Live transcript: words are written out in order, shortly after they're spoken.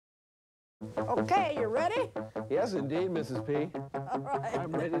Okay, you ready? Yes, indeed, Mrs. P. All right.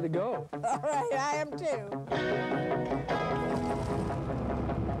 I'm ready to go. All right, I am too.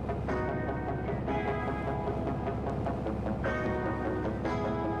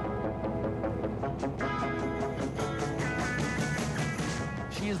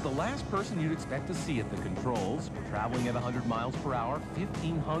 She is the last person you'd expect to see at the controls, traveling at 100 miles per hour,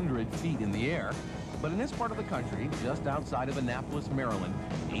 1,500 feet in the air. But in this part of the country, just outside of Annapolis, Maryland,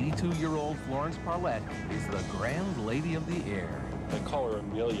 82-year-old Florence Parlett is the Grand Lady of the Air. I call her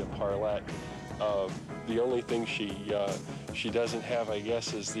Amelia Parlett. The only thing she doesn't have, I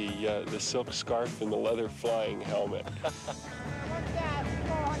guess, is the silk scarf and the leather flying helmet.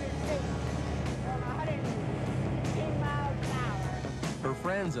 Her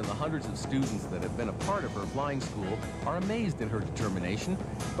friends and the hundreds of students that have been a part of her flying school are amazed at her determination,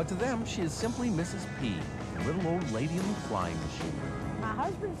 but to them, she is simply Mrs. P, the little old lady in the flying machine. My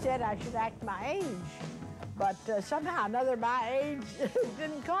husband said I should act my age, but somehow or another my age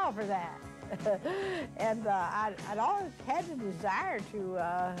didn't call for that. And I'd always had the desire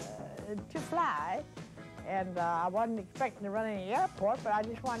to fly, and I wasn't expecting to run in the airport, but I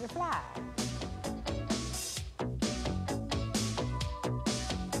just wanted to fly.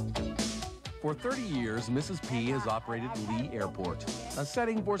 For 30 years, Mrs. P has operated Lee Airport, a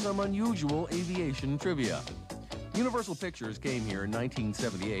setting for some unusual aviation trivia. Universal Pictures came here in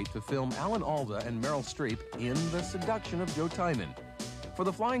 1978 to film Alan Alda and Meryl Streep in The Seduction of Joe Timon. For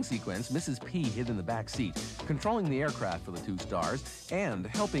the flying sequence, Mrs. P hid in the back seat, controlling the aircraft for the two stars and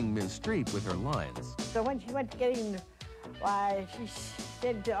helping Ms. Streep with her lines. So when she went to getting, why, she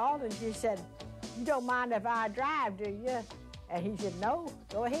said to Alden, she said, "You don't mind if I drive, do you?" And he said, "No,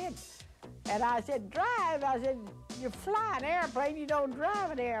 go ahead." And I said, "Drive?" I said, "You fly an airplane, you don't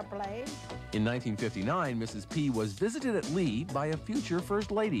drive an airplane." In 1959, Mrs. P was visited at Lee by a future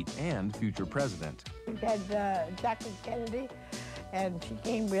First Lady and future President. We had Jacqueline Kennedy, and she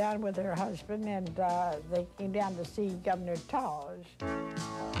came down with her husband, and they came down to see Governor Taj.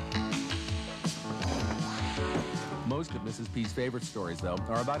 Most of Mrs. P's favorite stories, though,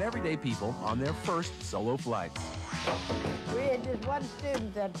 are about everyday people on their first solo flights. We had just one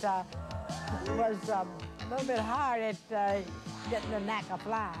student that was a little bit hard at getting the knack of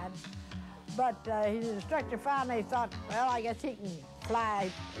flying, but his instructor finally thought, well, I guess he can fly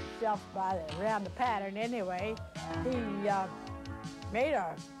himself around the pattern anyway. He made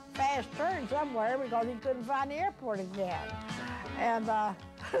a fast turn somewhere because he couldn't find the airport again. And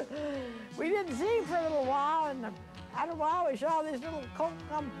we didn't see him for a little while, and after a while we saw this little coat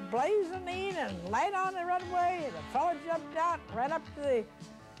come blazing in and land on the runway, and the fellow jumped out and ran up to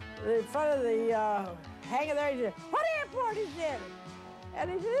the front of the hangar there. He said, "What airport?" he said. And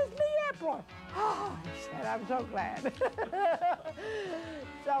he said, "It's Lee Airport." "Oh," he said, "I'm so glad."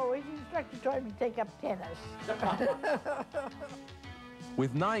 So his instructor told him to take up tennis.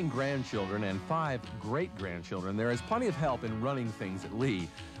 With 9 grandchildren and 5 great-grandchildren, there is plenty of help in running things at Lee.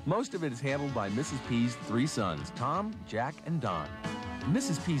 Most of it is handled by Mrs. P's 3 sons, Tom, Jack, and Don.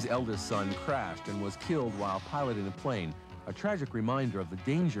 Mrs. P's eldest son crashed and was killed while piloting a plane, a tragic reminder of the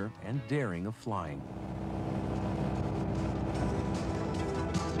danger and daring of flying.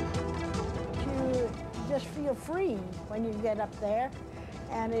 You just feel free when you get up there,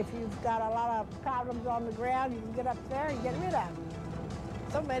 and if you've got a lot of problems on the ground, you can get up there and get rid of them.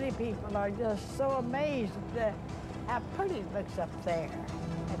 So many people are just so amazed at how pretty it looks up there.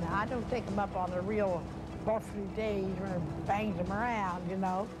 And I don't take them up on the real buffalo days when it bangs them around, you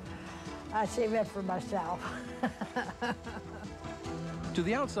know. I save that for myself. To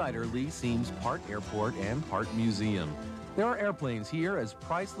the outsider, Lee seems part airport and part museum. There are airplanes here as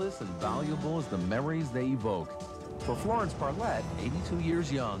priceless and valuable as the memories they evoke. For Florence Parlett, 82 years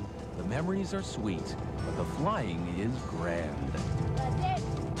young, the memories are sweet, but the flying is grand. That's it.